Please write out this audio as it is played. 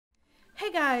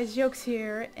Hey guys, Joowx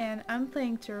here, and I'm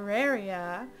playing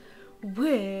Terraria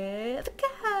with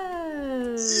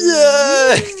Kasszz.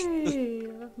 Yay!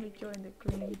 Let me join the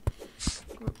green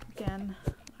group again.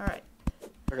 Alright.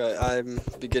 Okay, I'm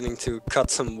beginning to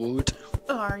cut some wood.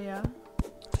 Are ya?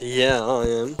 Yeah, I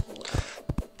am.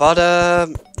 But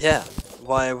yeah,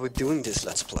 why are we doing this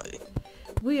Let's Play?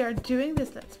 We are doing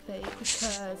this Let's Play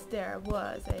because there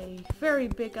was a very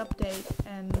big update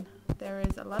and there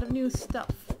is a lot of new stuff.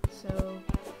 So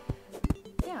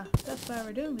yeah, that's why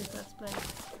we're doing this Let's Play.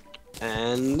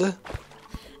 And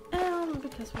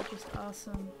Because we're just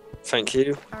awesome. thank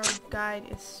you. Our guide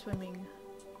is swimming.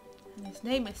 And his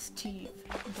name is Steve,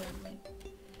 apparently.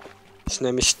 His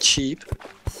name is Cheap.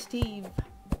 Steve.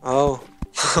 Oh.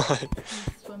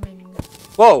 He's swimming.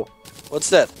 Whoa! What's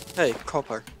that? Hey,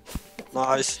 copper. It's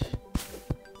Nice.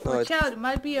 No, Watch out, it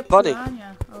might be a bunny.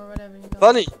 piranha or whatever you call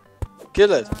Bunny!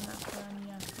 Kill it!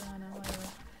 Piranha, whatever.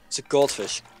 It's a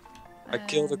goldfish. I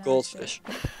killed a No, goldfish.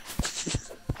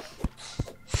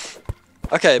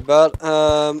 Okay, but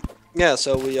yeah,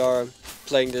 so we are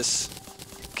playing this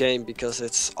game because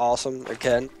it's awesome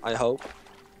again, I hope.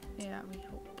 Yeah, we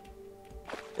hope.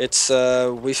 It's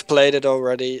we've played it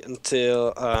already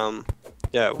until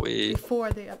yeah,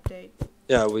 Before the update.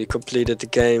 we completed the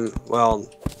game. Well,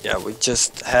 yeah, we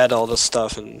just had all the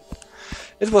stuff and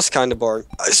it was kind of boring.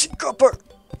 I see copper.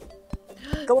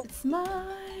 Come on. It's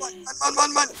mine.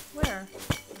 Mine. Where?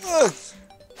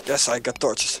 Yes, I got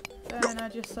torches. And I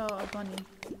just saw a bunny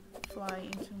fly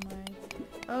into my...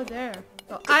 Oh, there.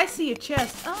 Oh, I see a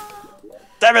chest. Oh.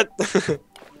 Damn it!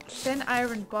 10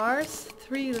 iron bars,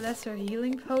 3 lesser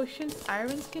healing potions,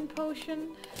 iron skin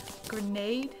potion,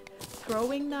 grenade,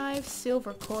 throwing knives,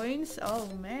 silver coins. Oh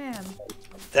man.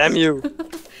 Damn you!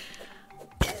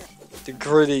 The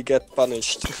greedy get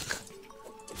punished.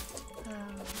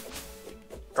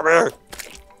 Come here!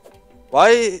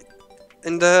 Why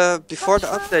in the before the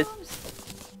update?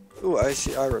 Ooh, I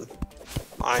see iron.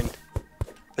 Mine.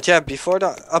 But yeah, before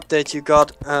the update you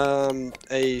got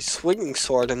a swinging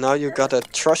sword and now you got a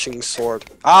threshing sword.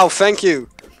 Ow, thank you!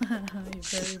 You're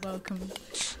very welcome.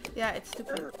 Yeah, it's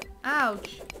stupid.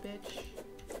 Ouch, bitch.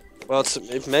 Well,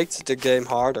 it makes the game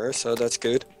harder, so that's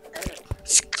good.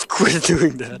 Quit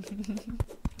doing that.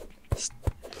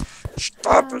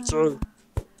 Stop it, son.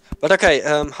 But okay,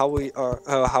 how we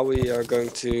are going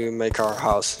to make our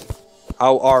house?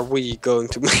 How are we going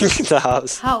to make the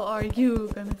house? How are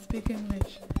you gonna speak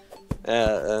English?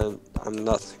 I'm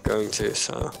not going to,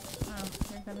 so... Oh,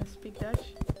 you're gonna speak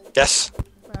Dutch? Yes!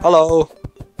 Right. Hallo!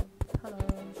 Hello.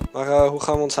 Maar hoe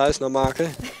gaan we ons huis nou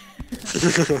maken?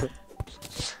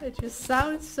 It just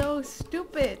sounds so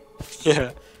stupid.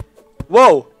 Yeah.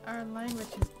 Whoa! Our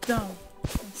language is dumb.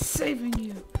 I'm saving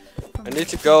you. I need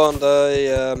to go on the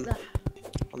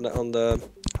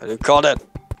how do you call that?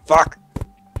 Fuck!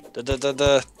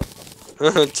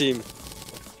 The team.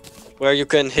 Where you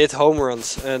can hit home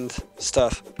runs and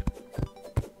stuff.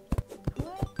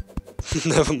 What?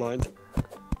 Never mind.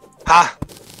 Ha!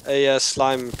 A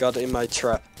slime got in my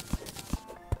trap.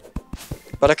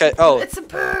 But okay, oh. It's a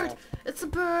bird! It's a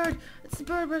bird! It's a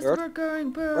bird! Where's the bird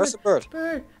going? Bird! Where's the bird?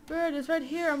 Bird is right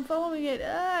here. I'm following it.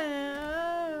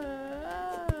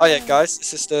 Oh yeah, guys,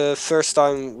 this is the first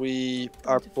time we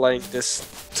are playing this.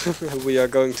 We are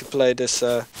going to play this.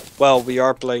 Well, we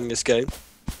are playing this game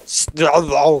since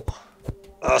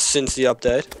the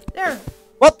update. There!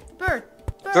 What? Bird!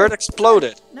 Bird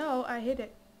exploded. No, I hit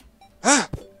it.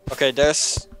 Okay,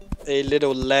 there's a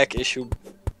little lag issue.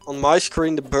 On my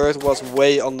screen, the bird was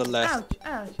way on the left. Ouch,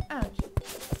 ouch, ouch.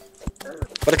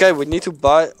 But okay, we need to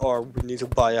buy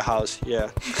a house. Yeah,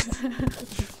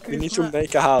 we need to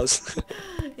make a house.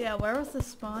 Yeah, where was the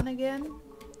spawn again?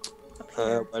 Up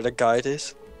here. Where the guide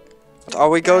is. But are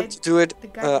we going to do it the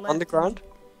guide left underground?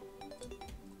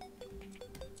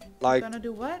 Like, Gonna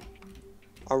do what?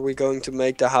 are we going to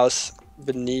make the house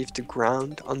beneath the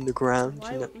ground, underground?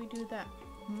 Why You know? would we do that?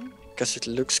 Because it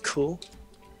looks cool.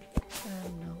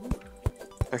 No.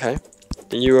 Okay.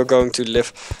 Then you are going to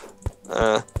live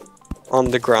on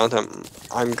the ground.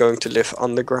 I'm going to live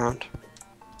underground.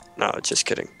 No, just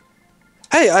kidding.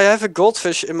 Hey, I have a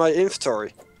goldfish in my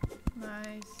inventory.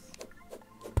 Nice.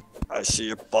 I see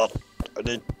a pot. I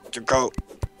need to go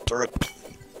through it.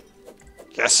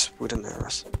 Yes, wooden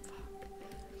arrows.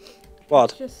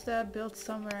 What? Just build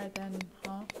somewhere then,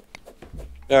 huh?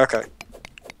 Yeah, okay.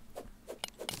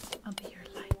 I'll be your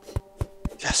light.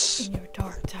 Yes. In your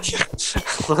dark time. Yes.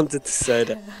 I wanted to say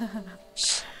that.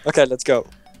 Okay, let's go.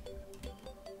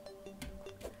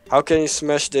 How can you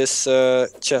smash this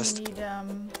chest? You need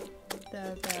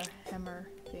the hammer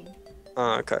thing.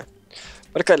 Ah, okay.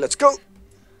 But okay, let's go.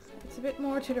 It's a bit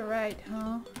more to the right,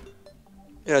 huh?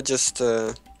 Yeah, just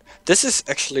this is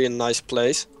actually a nice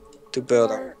place to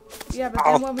build. Yeah, but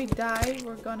then when we die,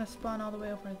 we're gonna spawn all the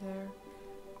way over there.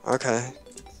 Okay.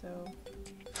 So.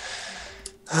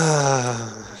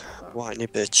 Whiny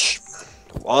bitch.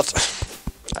 What?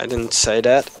 I didn't say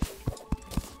that.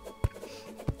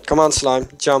 Come on, slime,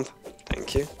 jump.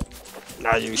 Thank you.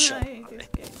 Now you shut. I hate this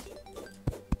game.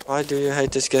 Why do you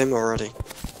hate this game already?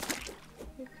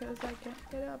 Because I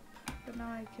can't get up, but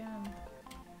now I can.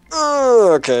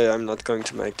 Oh, okay, I'm not going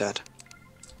to make that.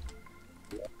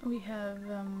 We have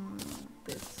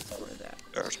this or that.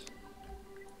 Dirt.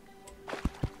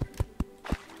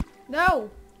 No!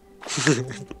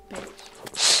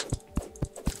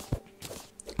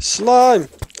 Slime!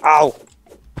 Ow!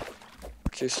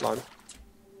 Okay, slime.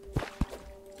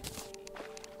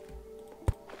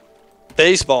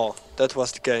 Baseball. That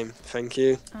was the game. Thank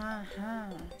you.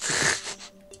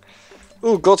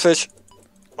 Ooh, goldfish.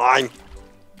 Mine.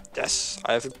 Yes,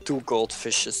 I have 2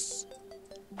 goldfishes.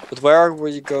 But where were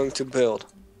you going to build?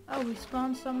 Oh, we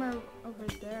spawned somewhere over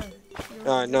there.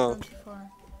 Yeah, I know.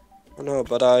 I know,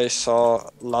 but I saw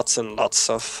lots and lots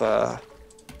of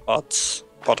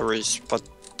potteries,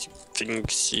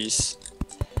 thingies.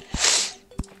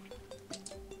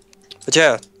 But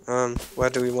yeah, where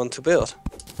do we want to build?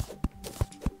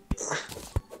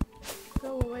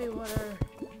 Go away, water.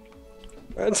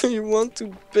 Where do you want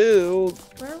to build?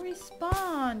 Where we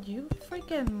spawned, you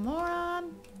freaking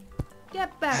moron!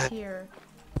 Get back here!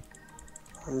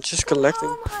 I'm just collecting.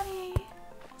 Come home, honey.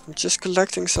 I'm just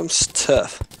collecting some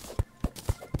stuff.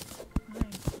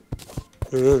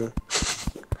 Fine.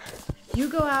 You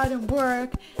go out and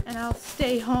work, and I'll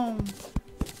stay home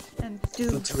and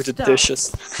do the stuff.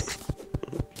 dishes.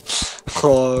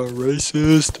 Oh,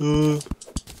 racist.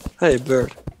 Hey,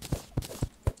 bird.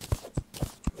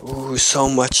 Ooh, so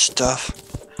much stuff.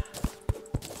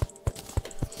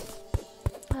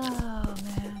 Oh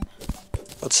man.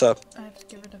 What's up? I have to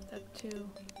get rid of that too.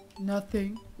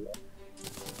 Nothing.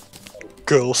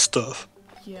 Girl stuff.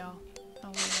 Yeah.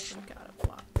 Oh, we haven't got a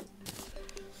block.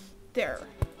 There.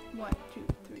 1, 2,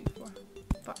 3, 4,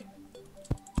 5.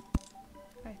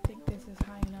 I think this is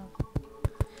high enough.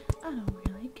 I don't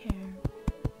really care.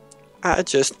 I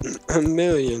just a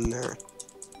millionaire.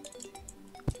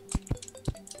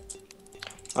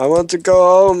 I want to go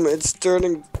home. It's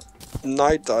turning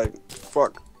nighttime.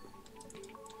 Fuck.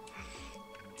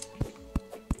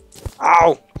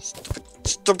 Ow!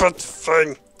 Stupid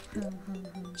thing.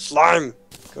 Slime.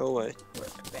 Go away.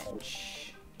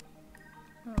 Workbench.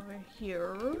 Over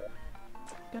here.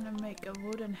 Gonna make a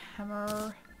wooden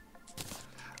hammer.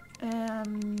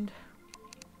 And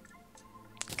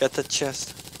Get the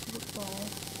chest. wood ball.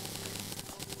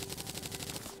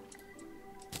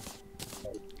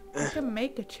 I can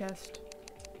make a chest.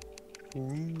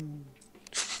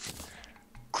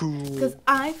 Cool. Because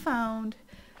I found,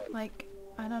 like,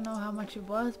 I don't know how much it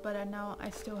was, but now I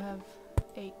still have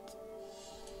 8.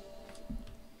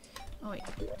 Oh wait.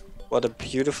 What a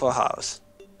beautiful house.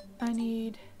 I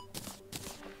need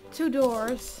 2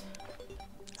 doors.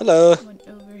 Hello. One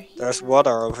over here. There's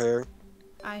water over here.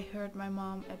 I heard my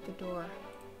mom at the door.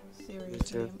 Me Seriously,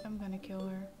 too. I'm gonna kill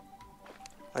her.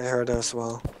 I heard as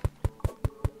well.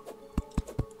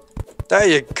 There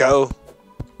you go.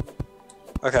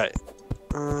 Okay.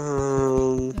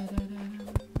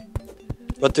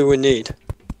 What do we need?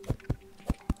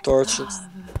 Torches.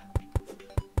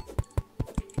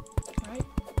 Right?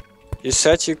 You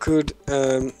said you could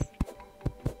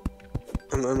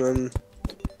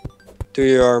do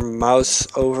your mouse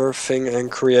over thing and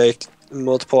create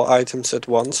multiple items at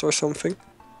once or something?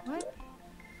 What?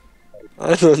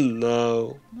 I don't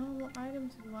know. No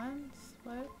items at once?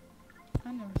 What?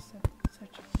 I never said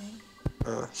such a thing.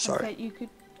 Sorry. I said you could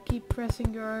keep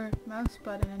pressing your mouse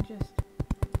button and just,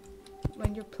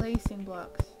 when you're placing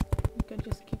blocks, you can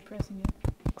just keep pressing it.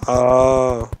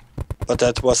 Oh, but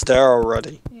that was there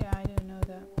already. Yeah, I didn't know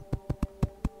that.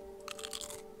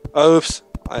 Oops,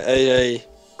 I ate a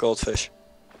goldfish.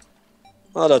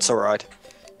 Oh, that's alright.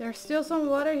 There's still some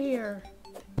water here.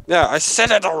 Yeah, I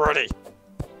said it already.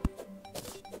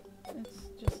 It's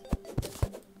just...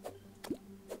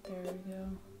 There we go.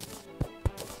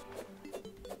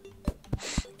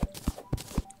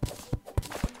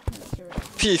 Let's get rid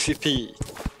of PvP.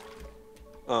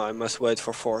 Oh, I must wait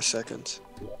for 4 seconds.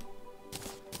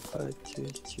 1, 2,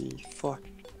 3, 4.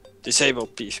 Disable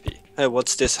PvP. Hey,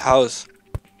 what's this house?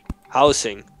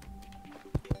 Housing.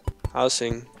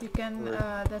 Housing. You can,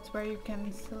 that's where you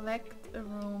can select a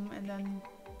room and then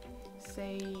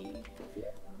say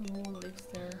who lives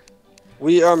there.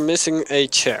 We are missing a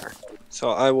chair. So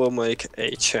I will make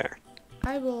a chair.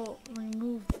 I will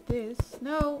remove this.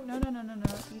 No, no, no, no, no,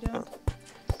 no. You don't.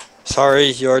 Sorry,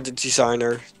 you're the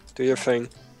designer. Do your thing.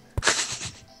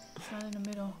 It's not in the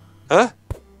middle. Huh?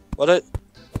 What?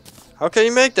 How can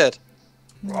you make that?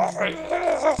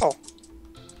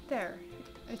 There.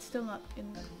 It's still not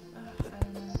in the... I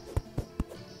don't know.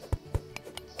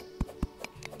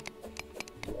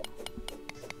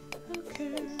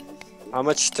 Okay. How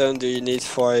much stone do you need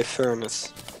for a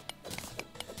furnace?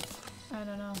 I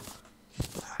don't know.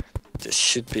 This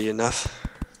should be enough.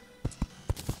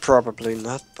 Probably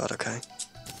not, but okay.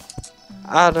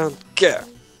 I don't care.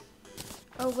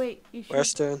 Oh wait, you should... Where's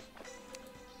stone?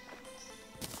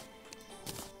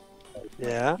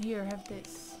 Yeah. Here, have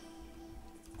this.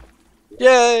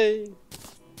 Yay!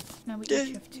 Now we Yay.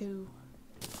 each have two.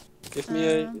 Give me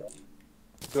a...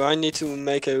 Do I need to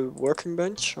make a working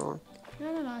bench or?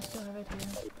 No, no, no, I still have it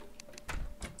here.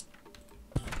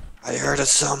 I heard a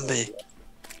zombie.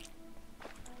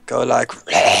 Go like...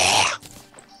 That's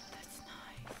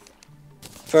nice.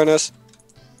 Furnace.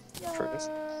 Yeah. Furnace.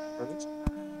 Furnace.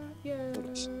 Yeah.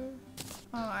 Furnace.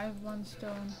 Oh, I have one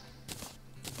stone.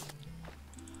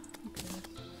 Okay.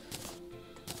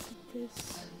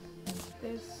 This and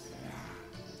this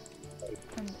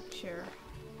and the chair.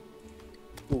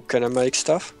 Ooh, can I make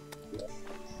stuff?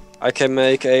 I can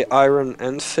make a iron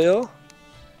anvil.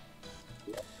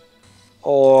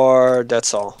 Or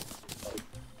that's all.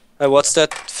 Hey, what's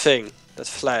that thing? That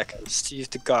flag? Steve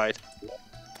the guide.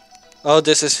 Oh,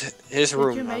 this is his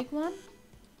room. Did you now. make one?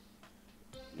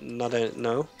 Not a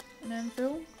no. An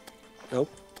anvil? Nope.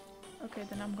 Okay,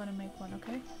 then I'm gonna make one,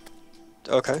 okay?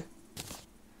 Okay.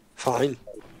 Fine.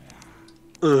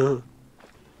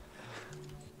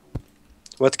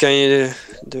 What can you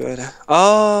do?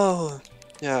 Oh,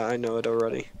 yeah, I know it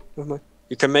already. Never mind.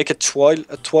 You can make a toilet.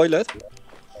 A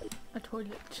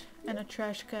toilet and a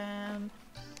trash can.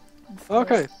 And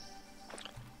Okay.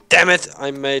 Damn it!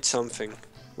 I made something.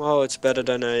 Well, it's better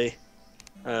than a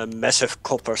massive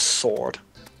copper sword.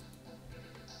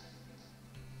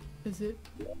 Is it?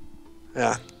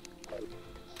 Yeah.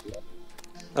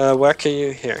 Where can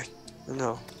you here?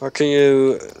 No. Where can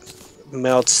you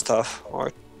melt stuff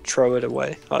or throw it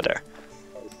away? Oh, there.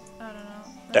 I don't know.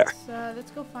 There.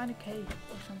 Let's go find a cave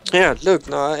or something. Yeah. Look,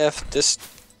 now I have this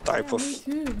type Yeah, of.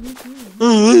 me too, me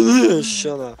too.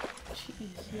 Shut up.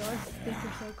 Jeez, you always think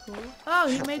you're so cool. Oh,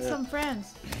 he made some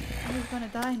friends. And he's gonna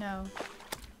die now.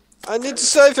 I need to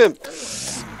save him.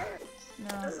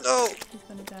 No, No. he's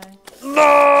gonna die.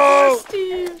 No.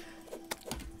 Steve!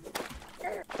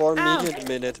 For me Ow. in a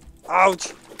minute.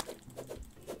 Ouch.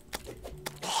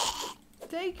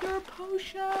 Take your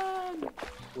potion!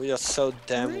 We are so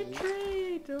damn weak.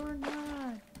 Retreat or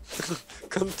not.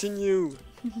 Continue.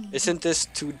 Isn't this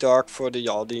too dark for the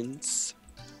audience?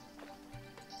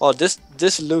 Oh, this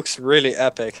looks really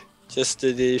epic. Just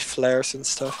the flares and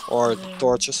stuff, or Yeah.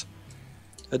 torches.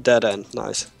 A dead end,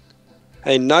 nice.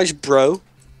 Hey, nice bro.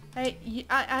 Hey,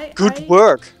 Good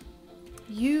work.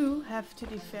 You have to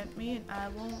defend me, and I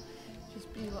won't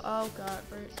just be. Oh god,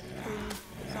 three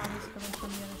zombies coming from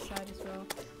the other side as well.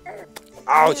 Ouch. I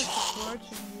have the torch,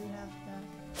 and you have the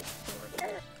sword.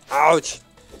 Ouch.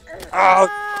 Ouch.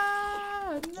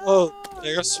 Ah, no. Oh,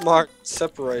 they're smart.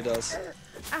 Separate us.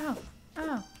 Ow!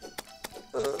 Ow!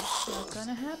 Not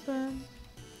gonna happen.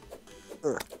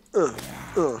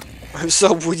 I'm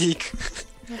so weak.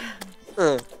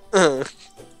 I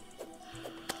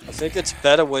think it's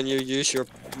better when you use your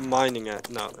mining at.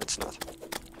 No, it's not.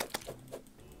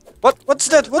 What? What's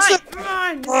that? What's that?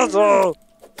 Mine! Oh, no.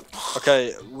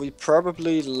 Okay, we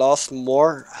probably lost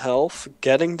more health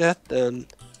getting that than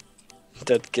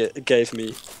that gave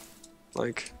me.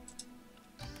 Like.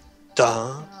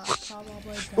 Duh.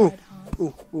 Probably died, Ooh.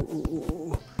 huh?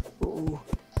 Ooh.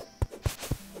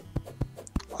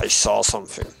 I saw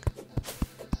something.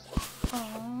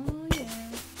 Oh yeah.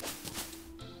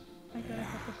 I got a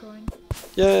couple going.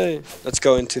 Yay! Let's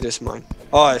go into this mine.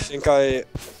 Oh, I think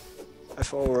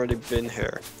I've already been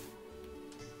here.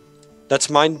 That's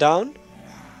mine down.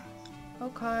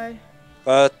 Okay.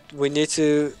 But we need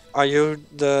to. Are you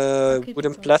the keep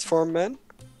wooden it platform man?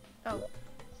 Oh.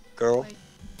 Girl. Wait.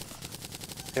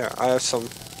 Here, I have some.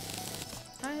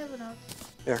 I have enough.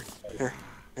 Here.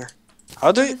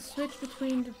 How do you? Let's switch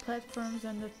between the platforms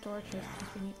and the torches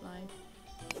because we need light.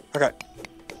 Okay.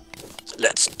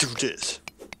 Let's do this.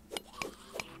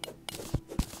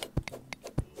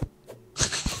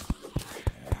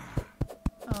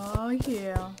 Oh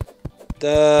yeah.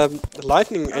 The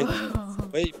lightning ain't Oh.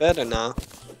 way better now.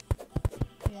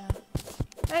 Yeah.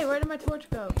 Hey, where did my torch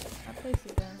go? I placed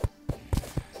it there.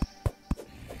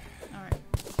 Alright.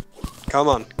 Come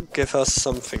on, give us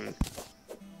something.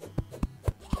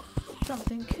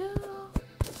 something cool.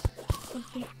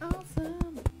 Something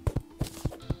awesome.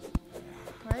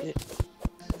 Right?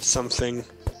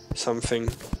 Something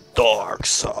dark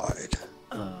side.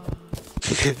 Oh.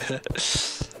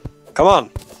 Come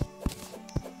on.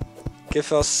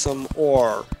 Give us some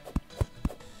ore.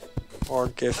 Or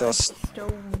give us...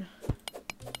 Stone.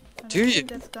 I Do don't you- think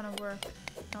that's gonna work.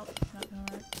 Nope, not gonna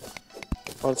work.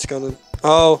 What's gonna...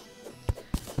 Oh.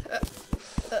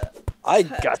 I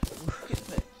got... Excuse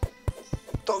me.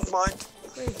 Don't mind.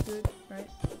 Very good,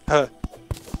 right?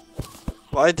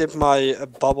 Why did my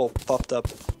bubble popped up?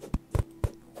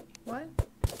 What?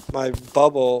 My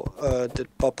bubble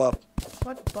did pop up.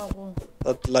 What bubble?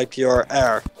 Like your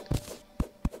air.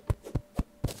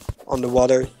 On the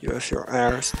water, you have your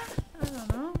air. I don't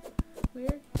know.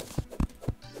 Weird.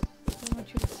 I want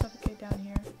you to suffocate down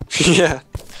here. Yeah.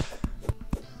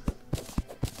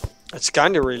 It's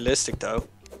kind of realistic though,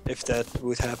 if that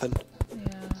would happen.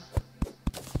 Yeah.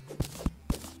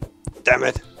 Damn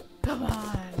it. Come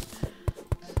on.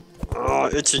 Oh,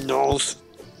 itchy nose.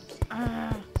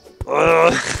 Ah.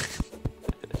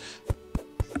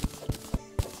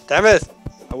 Damn it.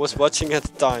 I was watching at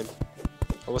the time.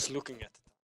 I was looking at